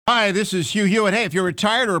Hi, this is Hugh Hewitt. Hey, if you're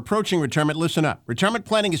retired or approaching retirement, listen up. Retirement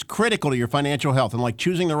planning is critical to your financial health, and like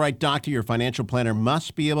choosing the right doctor, your financial planner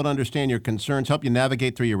must be able to understand your concerns, help you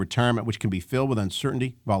navigate through your retirement, which can be filled with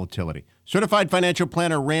uncertainty, volatility. Certified financial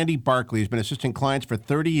planner Randy Barkley has been assisting clients for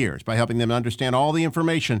 30 years by helping them understand all the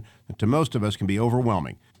information that to most of us can be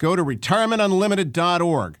overwhelming. Go to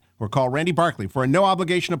retirementunlimited.org or call Randy Barkley for a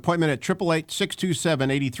no-obligation appointment at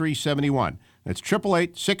 888-627-8371. That's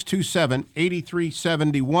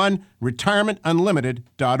 888-627-8371,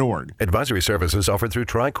 retirementunlimited.org. Advisory services offered through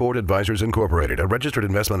Tricord Advisors Incorporated, a registered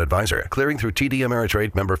investment advisor, clearing through TD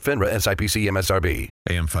Ameritrade, member FINRA, SIPC, MSRB.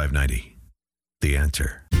 AM 590, The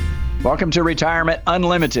Answer. Welcome to Retirement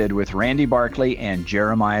Unlimited with Randy Barkley and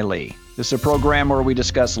Jeremiah Lee. This is a program where we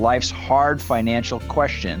discuss life's hard financial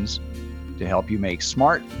questions to help you make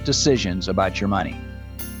smart decisions about your money.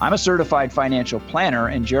 I'm a certified financial planner,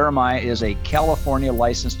 and Jeremiah is a California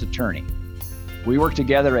licensed attorney. We work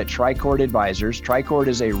together at Tricord Advisors. Tricord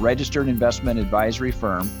is a registered investment advisory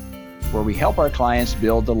firm where we help our clients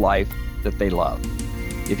build the life that they love.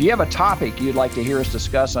 If you have a topic you'd like to hear us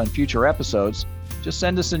discuss on future episodes, just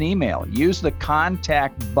send us an email. Use the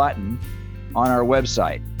contact button on our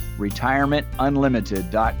website,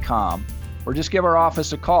 retirementunlimited.com, or just give our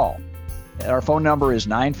office a call. Our phone number is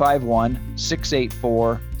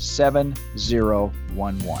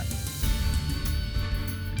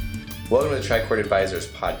 951-684-7011. Welcome to the Tricord Advisors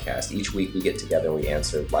podcast. Each week we get together and we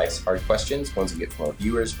answer life's hard questions, ones we get from our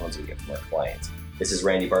viewers, ones we get from our clients. This is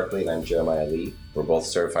Randy Barkley and I'm Jeremiah Lee. We're both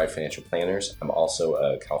certified financial planners. I'm also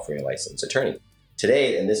a California licensed attorney.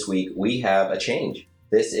 Today and this week we have a change.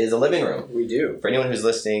 This is a living room. We do. For anyone who's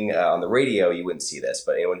listening on the radio, you wouldn't see this,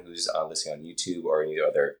 but anyone who's listening on YouTube or any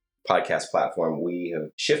other podcast platform, we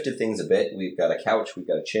have shifted things a bit. We've got a couch, we've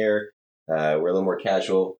got a chair. We're a little more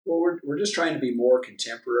casual. Well, we're just trying to be more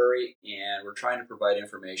contemporary, and we're trying to provide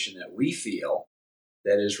information that we feel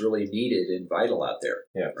that is really needed and vital out there.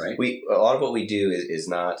 Yeah, right. A lot of what we do is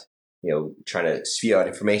not trying to spew out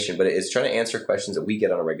information, but it's trying to answer questions that we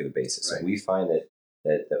get on a regular basis. Right. And we find that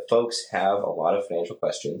folks have a lot of financial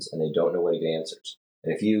questions and they don't know where to get answers.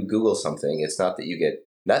 And if you Google something, it's not that you get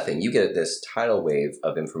nothing. You get this tidal wave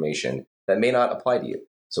of information that may not apply to you.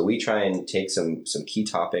 So we try and take some key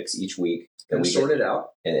topics each week and sort it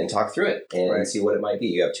out and talk through it and see what it might be.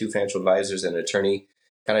 You have two financial advisors and an attorney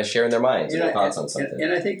kind of sharing their minds and their thoughts on something.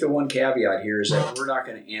 And I think the one caveat here is that we're not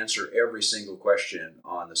going to answer every single question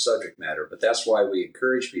on the subject matter, but that's why we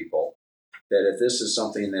encourage people that if this is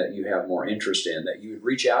something that you have more interest in, that you would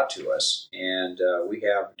reach out to us. And we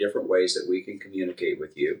have different ways that we can communicate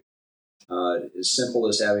with you. As simple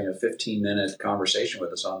as having a 15-minute conversation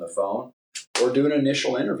with us on the phone or do an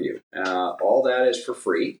initial interview. All that is for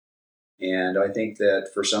free. And I think that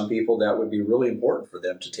for some people, that would be really important for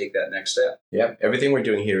them to take that next step. Yeah, everything we're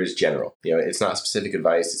doing here is general. It's not specific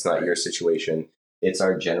advice. It's not your situation. It's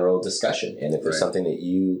our general discussion. And if there's something that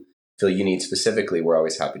you feel you need specifically, we're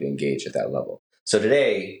always happy to engage at that level. So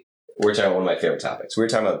today, we're talking about one of my favorite topics. We're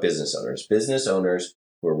talking about business owners. Business owners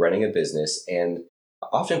who are running a business, and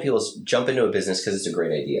often people jump into a business because it's a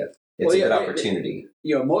great idea. It's a good opportunity.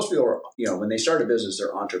 Most people are, when they start a business,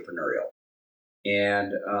 they're entrepreneurial.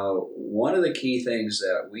 And one of the key things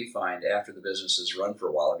that we find after the business has run for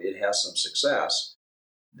a while, if it has some success,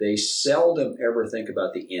 they seldom ever think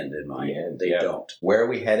about the end in mind. They don't. Where are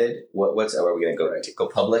we headed? Are we going to go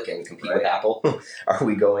public and compete with Apple? Are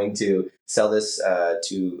we going to sell this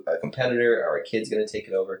to a competitor? Are our kids going to take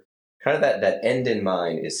it over? Kind of that end in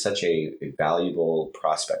mind is such a valuable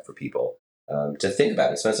prospect for people to think about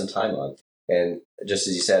and spend some time on. And just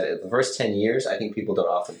as you said, the first 10 years, I think people don't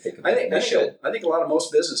often think about it. I think a lot of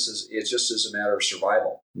most businesses, it's just as a matter of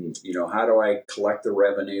survival. How do I collect the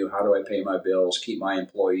revenue? How do I pay my bills, keep my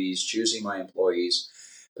employees, choosing my employees?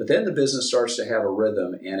 But then the business starts to have a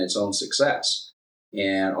rhythm and its own success.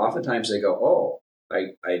 And oftentimes they go,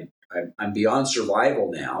 I'm beyond survival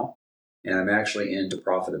now, and I'm actually into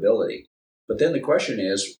profitability. But then the question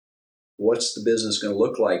is, what's the business going to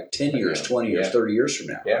look like 10 years, 20 years, 30 years from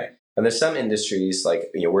now? Yeah. Right? And there's some industries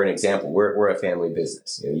we're an example. We're a family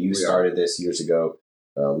business. You started this years ago.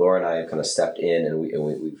 Laura and I have kind of stepped in, and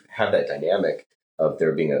we've had that dynamic of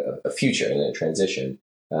there being a future and a transition.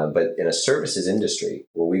 But in a services industry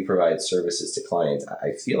where we provide services to clients,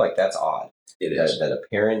 I feel like that's odd. It is that a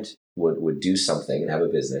parent would do something and have a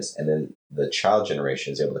business, and then the child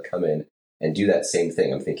generation is able to come in and do that same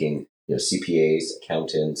thing. I'm thinking, CPAs,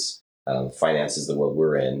 accountants, finance is the world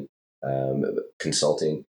we're in,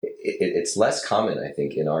 consulting. It's less common, I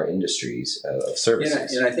think, in our industries of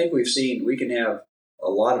services. And I think we can have a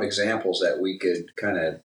lot of examples that we could kind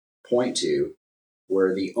of point to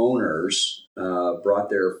where the owners brought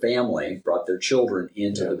their children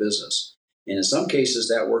into the business. And in some cases,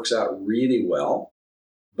 that works out really well.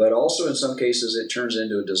 But also in some cases, it turns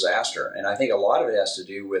into a disaster. And I think a lot of it has to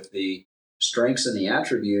do with the strengths and the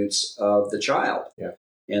attributes of the child. Yeah.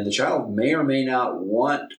 And the child may or may not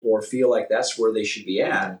want or feel like that's where they should be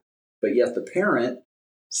at. But yet the parent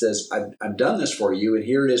says, I've done this for you, and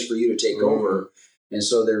here it is for you to take over. And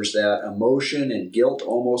so there's that emotion and guilt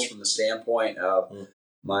almost from the standpoint of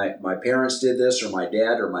my parents did this, or my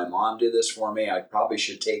dad or my mom did this for me. I probably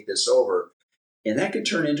should take this over. And that could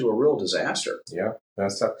turn into a real disaster. Yeah,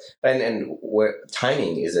 that's tough. And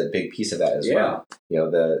timing is a big piece of that as well. You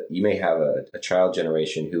know, you may have a child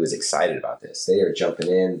generation who is excited about this. They are jumping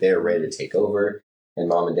in, they're ready to take over. And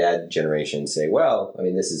mom and dad generation say, well, I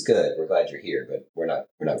mean, this is good. We're glad you're here, but we're not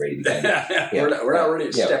ready to begin. We're not ready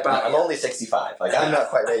to step out. I'm only 65. Like, I'm not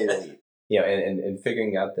quite ready to leave. You know, and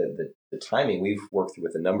figuring out the timing, we've worked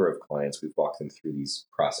with a number of clients. We've walked them through these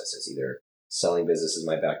processes, either selling businesses.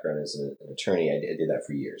 My background as an attorney, I did that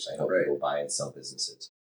for years. I help people buy and sell businesses.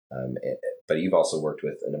 But you've also worked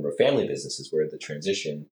with a number of family businesses where the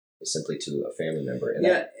transition is simply to a family member. And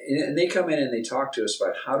and they come in and they talk to us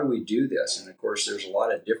about how do we do this? And of course, there's a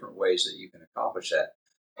lot of different ways that you can accomplish that.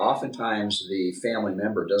 Oftentimes, the family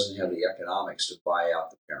member doesn't have the economics to buy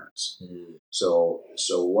out the parents. So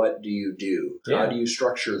what do you do? How do you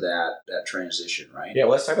structure that transition, right? Yeah,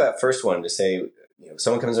 well, let's talk about that first one. To say, you know,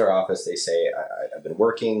 someone comes to our office, they say, I've been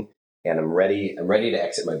working and I'm ready to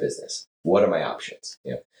exit my business. What are my options?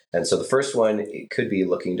 You know? And so the first one, it could be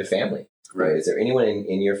looking to family. Right? Is there anyone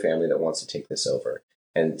in your family that wants to take this over?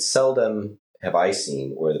 And seldom have I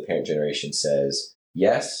seen where the parent generation says,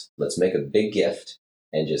 yes, let's make a big gift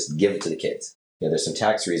and just give it to the kids. You know, there's some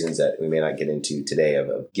tax reasons that we may not get into today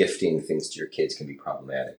of gifting things to your kids can be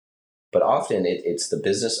problematic. But often it's the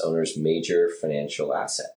business owner's major financial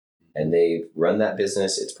asset. And they run that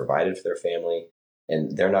business, it's provided for their family,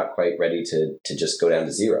 and they're not quite ready to just go down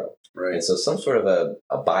to zero. Right. And so some sort of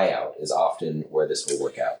a buyout is often where this will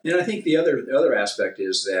work out. And I think the other aspect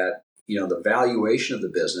is that, you know, the valuation of the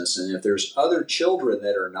business, and if there's other children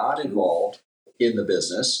that are not involved in the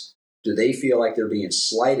business, do they feel like they're being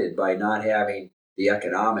slighted by not having the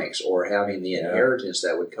economics or having the inheritance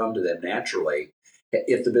that would come to them naturally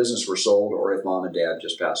if the business were sold, or if mom and dad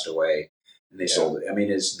just passed away and they sold it? I mean,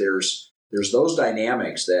 there's those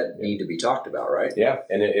dynamics that need to be talked about, right? Yeah,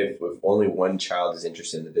 and if only one child is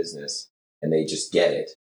interested in the business and they just get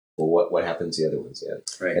it, well, what happens to the other ones?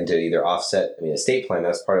 Right. And to either offset, I mean, estate plan,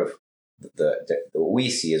 that's part of what we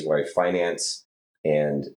see is why finance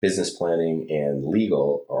and business planning and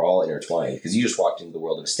legal are all intertwined, because you just walked into the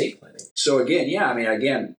world of estate planning. So again,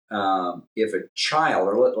 if a child,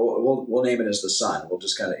 or we'll name it as the son, we'll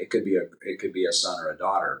just it could be a son or a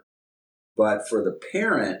daughter, but for the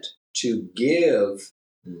parent to give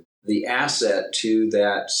the asset to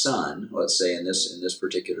that son, let's say in this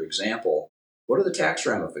particular example, what are the tax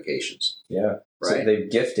ramifications? Yeah, right. So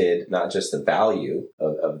they've gifted not just the value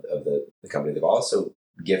of the company, they've also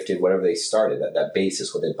gifted whatever they started, that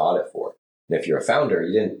basis, what they bought it for. And if you're a founder,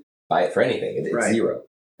 you didn't buy it for anything. It's zero.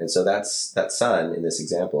 And so that's that son in this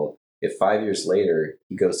example. If 5 years later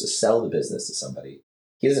he goes to sell the business to somebody,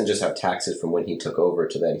 he doesn't just have taxes from when he took over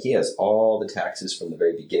to then. He has all the taxes from the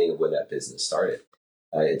very beginning of when that business started.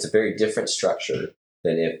 It's a very different structure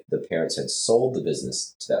than if the parents had sold the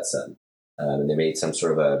business to that son. And they made some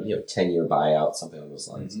sort of a 10-year buyout, something along those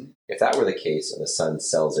lines. Mm-hmm. If that were the case and the son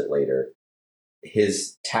sells it later,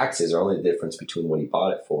 his taxes are only the difference between what he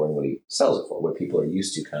bought it for and what he sells it for, what people are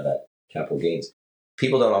used to, kind of that capital gains.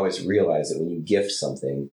 People don't always realize that when you gift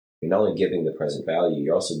something, you're not only giving the present value,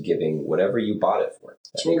 you're also giving whatever you bought it for.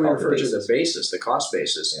 That's what we refer to the basis, the cost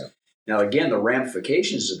basis. Yeah. Now, again, the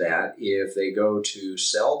ramifications of that, if they go to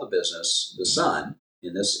sell the business, the son,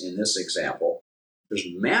 in this example, there's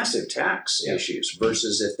massive tax issues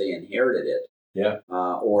versus if they inherited it. Yeah.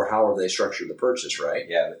 Or however they structured the purchase, right?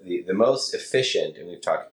 Yeah. The most efficient, and we've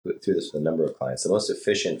talked through this with a number of clients, the most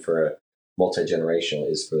efficient for a multi-generational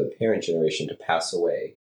is for the parent generation to pass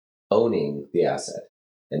away owning the asset,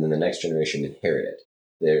 and then the next generation inherit it.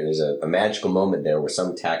 There's a magical moment there where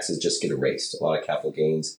some taxes just get erased. A lot of capital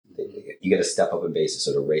gains, you get a step up in basis,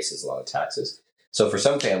 so it erases a lot of taxes. So for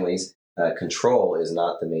some families, control is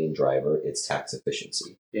not the main driver, it's tax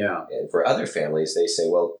efficiency. Yeah. And for other families, they say,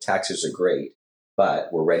 well, taxes are great,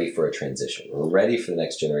 but we're ready for a transition. We're ready for the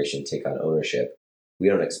next generation to take on ownership. We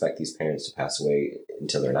don't expect these parents to pass away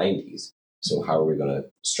until their 90s. So how are we going to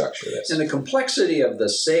structure this? And the complexity of the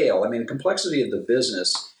sale, the complexity of the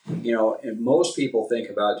business, and most people think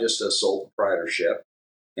about just a sole proprietorship.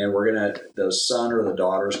 and the son or the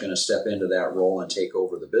daughter is going to step into that role and take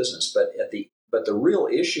over the business. But the real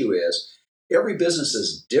issue is every business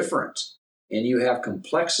is different, and you have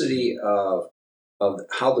complexity of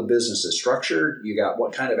how the business is structured. You got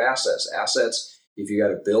what kind of assets. If you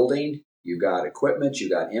got a building, you got equipment, you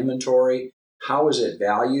got inventory. How is it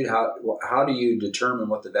valued? How do you determine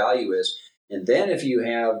what the value is? And then if you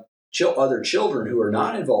have other children who are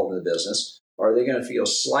not involved in the business, are they going to feel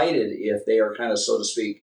slighted if they are kind of, so to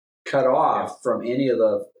speak, cut off from any of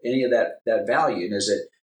that value? And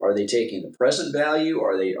are they taking the present value?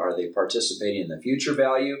 Are they participating in the future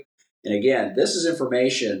value? And again, this is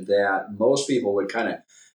information that most people would kind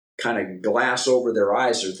of glass over their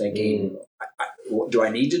eyes. They're thinking, do I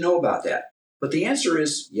need to know about that? But the answer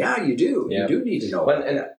is, yeah, you do. Yeah. You do need to know about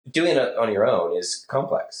that. Doing it on your own is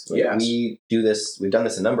complex. Yes. We do this. We've done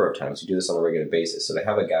this a number of times. We do this on a regular basis. So to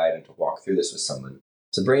have a guide and to walk through this with someone,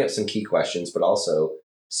 to bring up some key questions, but also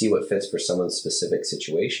see what fits for someone's specific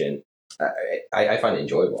situation, I find it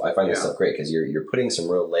enjoyable. I find this stuff great because you're putting some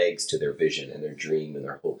real legs to their vision and their dream and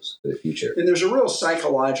their hopes for the future. And there's a real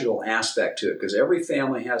psychological aspect to it because every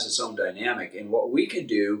family has its own dynamic. And what we can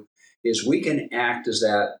do is we can act as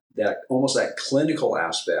that almost that clinical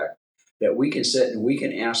aspect that we can sit and we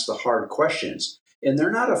can ask the hard questions. And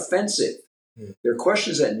they're not offensive. They're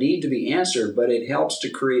questions that need to be answered, but it helps to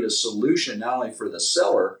create a solution not only for the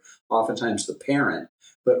seller, oftentimes the parent,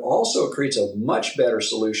 but also it creates a much better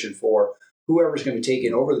solution for whoever's going to be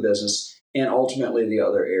taking over the business and ultimately the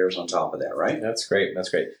other heirs on top of that, right? That's great.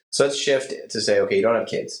 So let's shift to say, okay, you don't have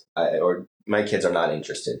kids, or my kids are not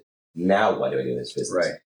interested. Now what do I do in this business?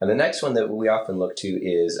 Right. And the next one that we often look to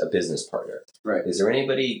is a business partner. Right. Is there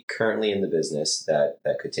anybody currently in the business that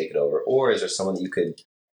could take it over? Or is there someone that you could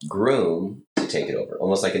groom to take it over?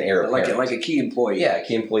 Almost like an heir apparent. Like a key employee. Yeah, a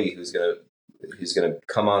key employee who's gonna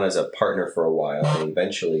come on as a partner for a while and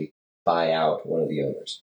eventually buy out one of the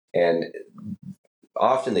owners. And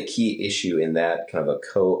often the key issue in that kind of a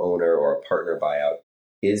co-owner or a partner buyout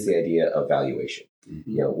is the idea of valuation.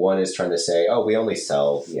 Mm-hmm. One is trying to say, oh, we only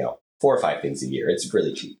sell, 4 or 5 things a year. It's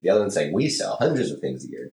really cheap. The other one's saying we sell hundreds of things a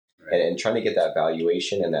year. Right. And trying to get that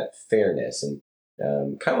valuation and that fairness and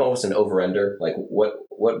kind of almost an over-under, like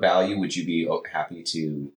what value would you be happy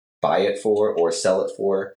to buy it for or sell it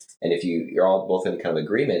for? And if you're all both in kind of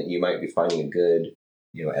agreement, you might be finding a good,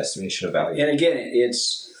 estimation of value. And again,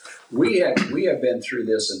 we have been through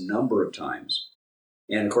this a number of times.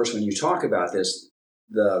 And of course, when you talk about this,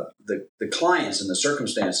 the clients and the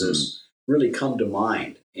circumstances really come to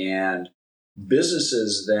mind. And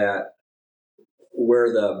businesses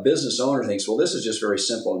where the business owner thinks, well, this is just very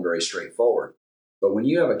simple and very straightforward. But when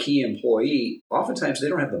you have a key employee, oftentimes they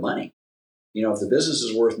don't have the money. If the business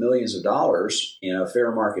is worth millions of dollars in a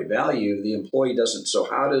fair market value, the employee doesn't. So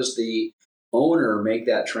how does the owner make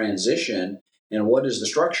that transition? And what is the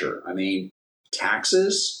structure? I mean,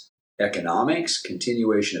 taxes, economics,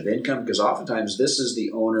 continuation of income, because oftentimes this is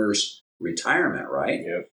the owner's retirement, right?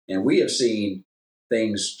 Yep. And we have seen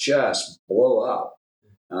things just blow up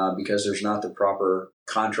because there's not the proper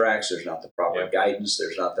contracts, there's not the proper guidance,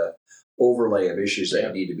 there's not the overlay of issues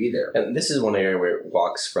that need to be there. And this is one area where it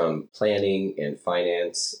walks from planning and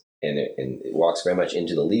finance, and it walks very much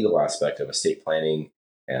into the legal aspect of estate planning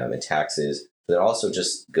and taxes, but also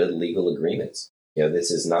just good legal agreements. This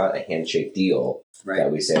is not a handshake deal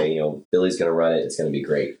that we say, Billy's going to run it, it's going to be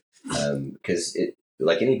great. Because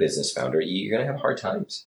like any business founder, you're going to have hard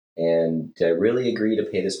times. And did I really agree to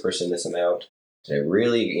pay this person this amount? Did I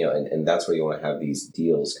really, and that's where you want to have these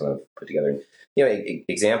deals kind of put together. And,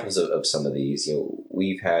 examples of some of these,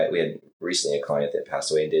 we had recently a client that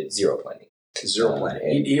passed away and did zero planning. Zero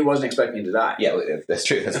planning. He wasn't expecting to die. Yeah, that's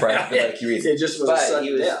true. That's probably like he reads. It just was. But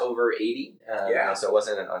he was over 80. So it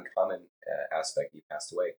wasn't an uncommon aspect. He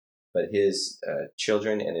passed away, but his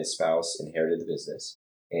children and his spouse inherited the business,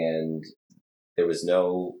 and there was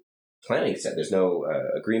no planning set. There's no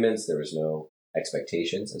agreements. There was no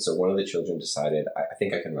expectations, and so one of the children decided, I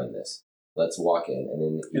think I can run this. Let's walk in, and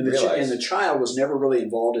then the child was never really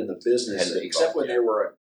involved in the business except when they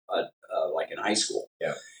were like in high school.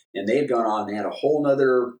 Yeah. And they've gone on and had a whole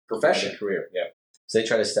nother profession. Career, yeah. So they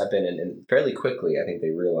try to step in, and fairly quickly, I think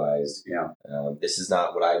they realized, this is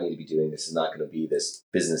not what I need to be doing. This is not going to be this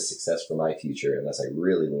business success for my future unless I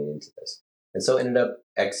really lean into this. And so ended up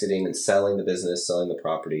exiting and selling the business, selling the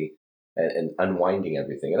property, and unwinding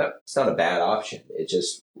everything. And that's not a bad option. It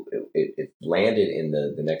just it landed in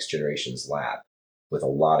the next generation's lap with a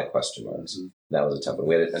lot of question marks. Mm-hmm. That was a tough one.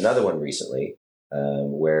 We had another one recently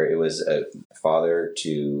where it was a father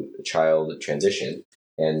to child transition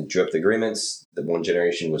and drew up the agreements. The one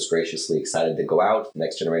generation was graciously excited to go out. The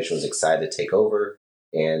next generation was excited to take over.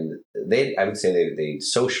 And I would say they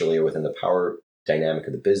socially or within the power dynamic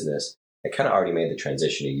of the business, they kind of already made the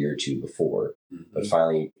transition a year or two before, but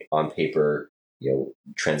finally on paper,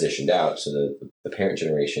 transitioned out. So the parent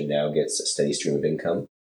generation now gets a steady stream of income.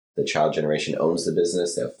 The child generation owns the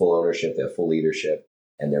business. They have full ownership. They have full leadership,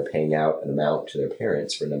 and they're paying out an amount to their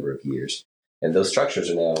parents for a number of years. And those structures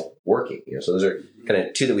are now working. So those are kind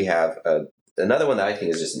of two that we have. Another one that I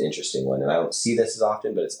think is just an interesting one, and I don't see this as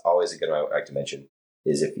often, but it's always a good one I would like to mention,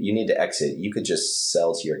 is if you need to exit, you could just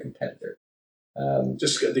sell to your competitor.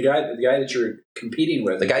 Just the guy that you're competing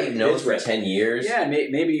with, the guy you've known for 10 years. Yeah,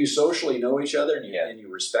 maybe you socially know each other and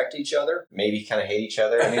you respect each other. Maybe you kind of hate each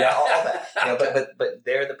other. I mean, all that. But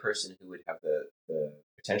they're the person who would have the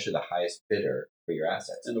potentially the highest bidder for your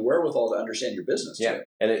assets and the wherewithal to understand your business. Yeah, too.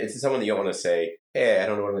 And it's someone that you don't want to say, "Hey, I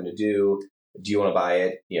don't know what I'm going to do. Do you want to buy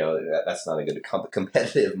it?" That's not a good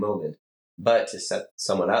competitive moment. But to set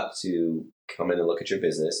someone up to come in and look at your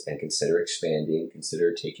business and consider expanding,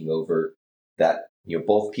 consider taking over that,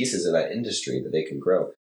 both pieces of that industry that they can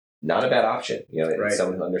grow. Not a bad option. Right.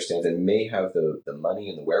 Someone who understands and may have the money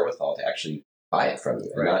and the wherewithal to actually buy it from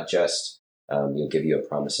you, and not just give you a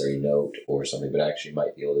promissory note or something, but actually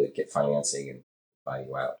might be able to get financing and buy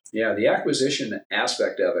you out. Yeah, the acquisition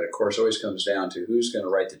aspect of it, of course, always comes down to who's going to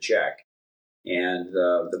write the check. And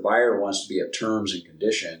the buyer wants to be at terms and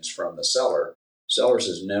conditions from the seller. Seller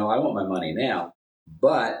says, no, I want my money now.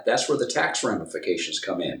 But that's where the tax ramifications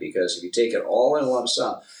come in, because if you take it all in a lump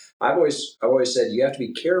sum, I've always said you have to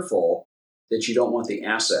be careful that you don't want the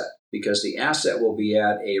asset, because the asset will be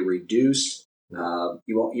at a reduced, you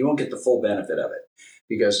won't get the full benefit of it,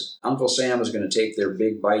 because Uncle Sam is going to take their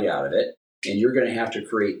big bite out of it, and you're going to have to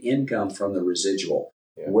create income from the residual.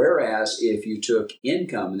 Yeah. Whereas if you took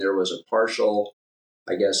income and there was a partial,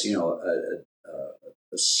 I guess,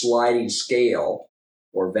 a sliding scale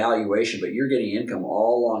or valuation, but you're getting income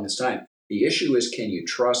all along this time. The issue is, can you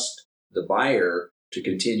trust the buyer to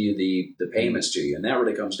continue the payments to you? And that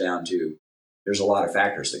really comes down to, there's a lot of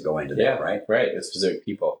factors that go into that, right? Right. It's specific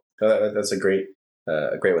people. That's a great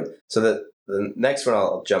one. So the next one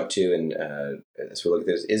I'll jump to, and as we look at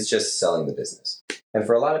this, is just selling the business. And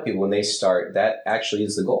for a lot of people, when they start, that actually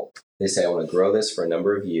is the goal. They say, I want to grow this for a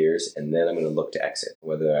number of years, and then I'm going to look to exit,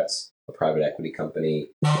 whether that's a private equity company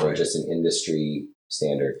or just an industry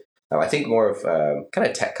standard. Now, I think more of kind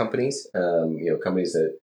of tech companies, companies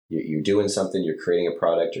that you're doing something, you're creating a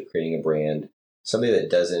product, you're creating a brand, something that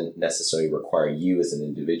doesn't necessarily require you as an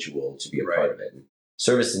individual to be a part of it. And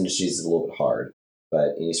service industries is a little bit hard,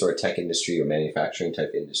 but any sort of tech industry or manufacturing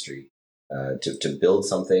type industry, to build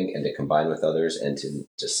something and to combine with others and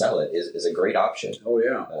to sell it is a great option. Oh,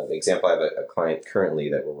 yeah. The example, I have a client currently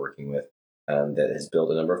that we're working with that has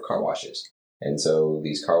built a number of car washes. And so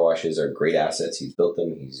these car washes are great assets. He's built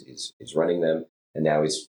them, he's running them, and now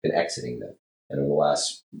he's been exiting them. And over the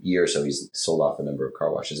last year or so, he's sold off a number of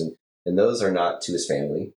car washes. And those are not to his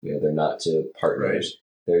family. They're not to partners.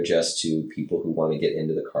 Right. They're just to people who want to get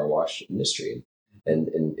into the car wash industry. And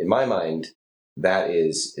in my mind, that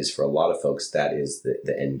is for a lot of folks, that is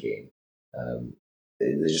the end game.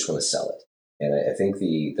 They just want to sell it. And I think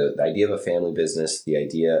the idea of a family business, the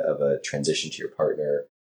idea of a transition to your partner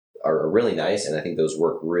are really nice. And I think those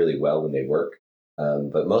work really well when they work.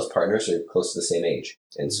 But most partners are close to the same age.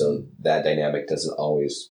 And so that dynamic doesn't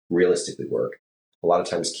always realistically work. A lot of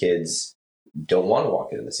times kids don't want to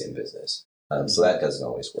walk into the same business. So that doesn't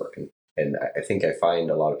always work. And I think I find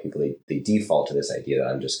a lot of people, they default to this idea that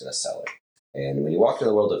I'm just going to sell it. And when you walk into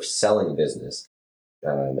the world of selling business,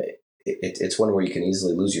 it's one where you can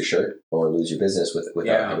easily lose your shirt or lose your business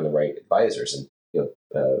without having the right advisors. And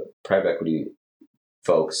private equity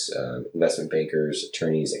folks, investment bankers,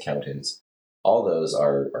 attorneys, accountants, all those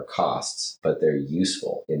are costs, but they're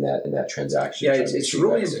useful in that transaction. Yeah, it's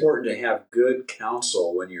really important to have good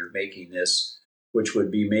counsel when you're making this, which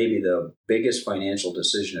would be maybe the biggest financial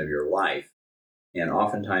decision of your life. And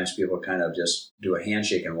oftentimes people kind of just do a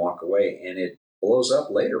handshake and walk away, and it blows up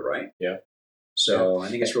later, right? Yeah. So I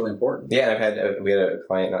think it's really important. Yeah, we had a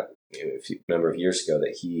client a number of years ago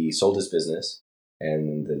that he sold his business,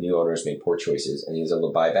 and the new owners made poor choices, and he was able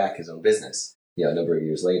to buy back his own business, a number of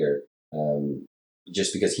years later,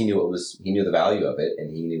 just because he knew the value of it,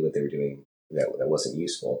 and he knew what they were doing that wasn't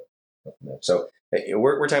useful. So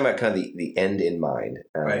we're talking about kind of the end in mind,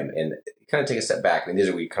 and kind of take a step back. I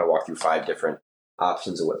mean, we kind of walk through 5 different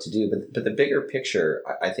options of what to do, but the bigger picture,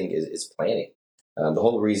 I think, is planning. The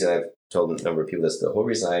whole reason I've told a number of people this,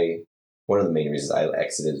 one of the main reasons I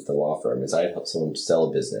exited the law firm is I had helped someone sell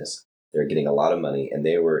a business. They were getting a lot of money, and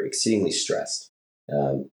they were exceedingly stressed.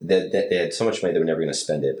 They had so much money they were never going to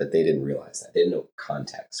spend it, but they didn't realize that. They didn't know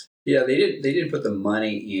context. Yeah, they didn't put the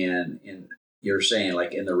money in you're saying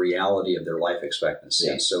like in the reality of their life expectancy.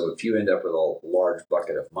 Yeah. So if you end up with a large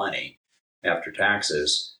bucket of money after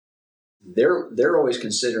taxes, they're always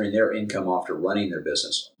considering their income after running their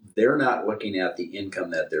business. They're not looking at the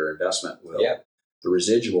income that their investment will, the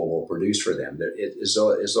residual will produce for them. It's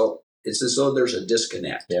as though there's a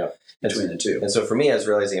disconnect between the two. And so for me, I was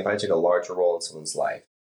realizing if I took a larger role in someone's life,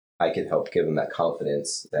 I could help give them that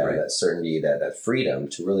confidence, that certainty, that freedom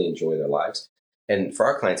to really enjoy their lives. And for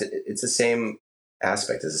our clients, it's the same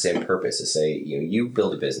aspect, it's the same purpose to say, you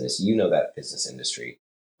build a business, that business industry,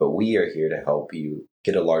 but we are here to help you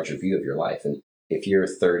get a larger view of your life. And if you're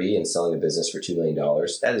 30 and selling a business for $2 million,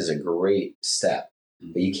 that is a great step,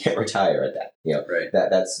 but you can't retire at that.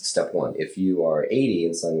 That's step one. If you are 80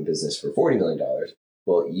 and selling a business for $40 million,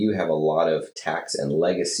 well, you have a lot of tax and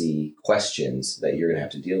legacy questions that you're going to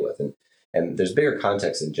have to deal with. And there's bigger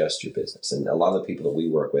context than just your business. And a lot of the people that we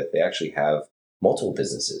work with, they actually have multiple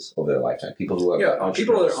businesses over their lifetime. People who are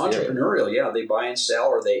people that are entrepreneurial, they buy and sell,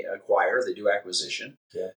 or they acquire, they do acquisition,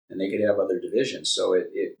 and they could have other divisions. So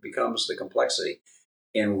it becomes the complexity.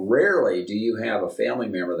 And rarely do you have a family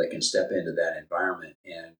member that can step into that environment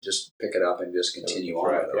and just pick it up and just continue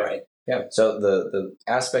on with it, right? Yeah. So the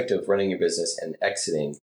aspect of running your business and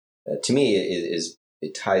exiting, to me,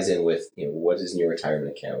 it ties in with what is in your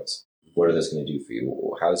retirement accounts. What are those going to do for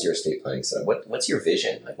you? How's your estate planning set up? What's your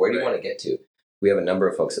vision? Like, where do you want to get to? We have a number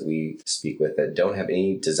of folks that we speak with that don't have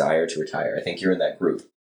any desire to retire. I think you're in that group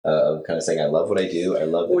of kind of saying, I love what I do. I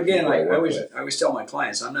love the people I work with. I always tell my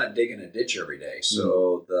clients, I'm not digging a ditch every day.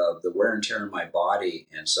 So the wear and tear in my body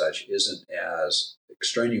and such isn't as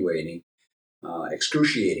excruciating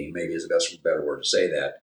maybe is the better word to say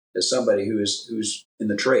that, as somebody who's in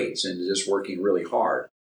the trades and just working really hard.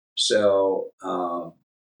 So, I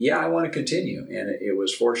want to continue. And it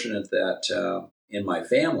was fortunate that in my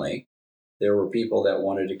family, there were people that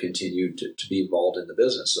wanted to continue to be involved in the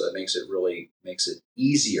business. So that makes it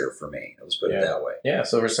easier for me. Let's put it that way. Yeah.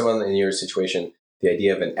 So for someone in your situation, the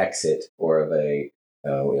idea of an exit or of a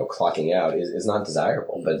clocking out is not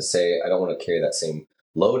desirable. Mm-hmm. But to say, I don't want to carry that same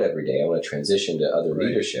load every day. I want to transition to other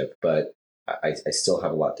leadership, but I still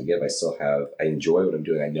have a lot to give. I enjoy what I'm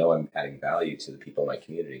doing. I know I'm adding value to the people in my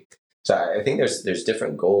community. So I think there's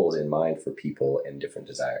different goals in mind for people and different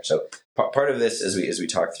desires. So part of this, as we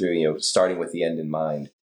talk through, starting with the end in mind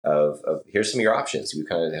of here's some of your options. We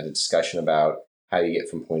kind of had a discussion about how you get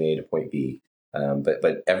from point A to point B.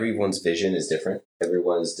 But everyone's vision is different.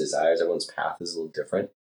 Everyone's desires, everyone's path is a little different.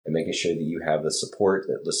 And making sure that you have the support,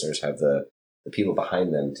 that listeners have the people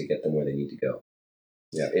behind them to get them where they need to go.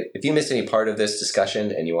 Yeah. If you missed any part of this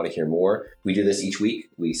discussion and you want to hear more, we do this each week.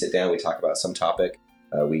 We sit down, we talk about some topic.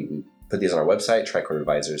 We put these on our website,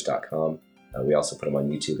 tricorderadvisors.com. We also put them on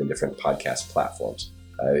YouTube and different podcast platforms.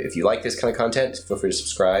 If you like this kind of content, feel free to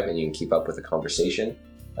subscribe and you can keep up with the conversation.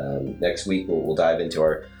 Next week, we'll dive into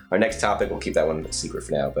our next topic. We'll keep that one a secret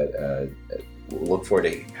for now, but we'll look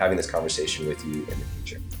forward to having this conversation with you in the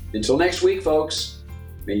future. Until next week, folks,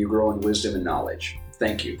 may you grow in wisdom and knowledge.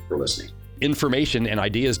 Thank you for listening. Information and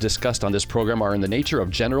ideas discussed on this program are in the nature of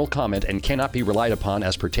general comment and cannot be relied upon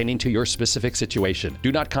as pertaining to your specific situation.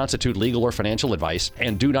 Do not constitute legal or financial advice,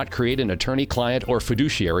 and do not create an attorney-client or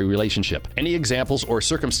fiduciary relationship. Any examples or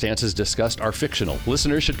circumstances discussed are fictional.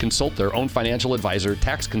 Listeners should consult their own financial advisor,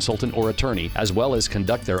 tax consultant, or attorney, as well as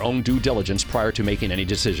conduct their own due diligence prior to making any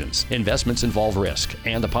decisions. Investments involve risk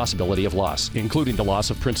and the possibility of loss, including the loss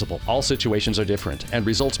of principal. All situations are different, and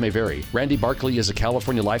results may vary. Randy Barkley is a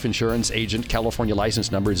California life insurance agent, California license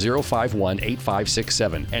number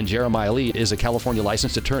 0518567, and Jeremiah Lee is a California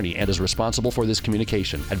licensed attorney and is responsible for this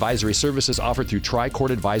communication. Advisory services offered through Tri-Court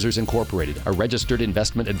Advisors Incorporated, a registered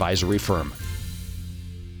investment advisory firm.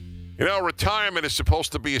 Retirement is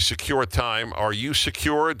supposed to be a secure time. Are you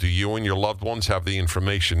secure? Do you and your loved ones have the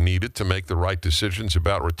information needed to make the right decisions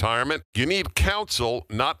about retirement? You need counsel,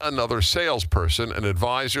 not another salesperson, an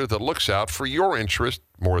advisor that looks out for your interest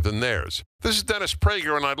more than theirs. This is Dennis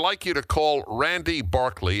Prager, and I'd like you to call Randy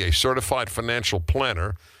Barkley, a certified financial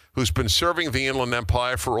planner who's been serving the Inland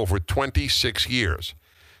Empire for over 26 years.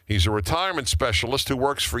 He's a retirement specialist who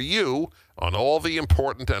works for you on all the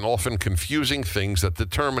important and often confusing things that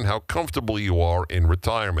determine how comfortable you are in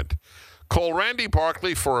retirement. Call Randy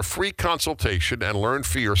Barkley for a free consultation and learn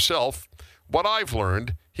for yourself what I've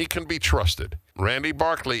learned. He can be trusted. Randy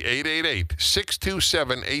Barkley,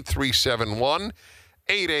 888-627-8371,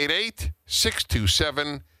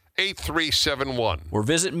 888-627-8371. Or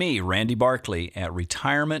visit me, Randy Barkley, at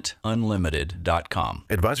retirementunlimited.com.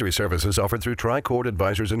 Advisory services offered through Tri-Court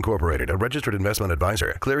Advisors Incorporated, a registered investment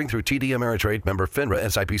advisor, clearing through TD Ameritrade, member FINRA,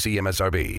 SIPC, MSRB.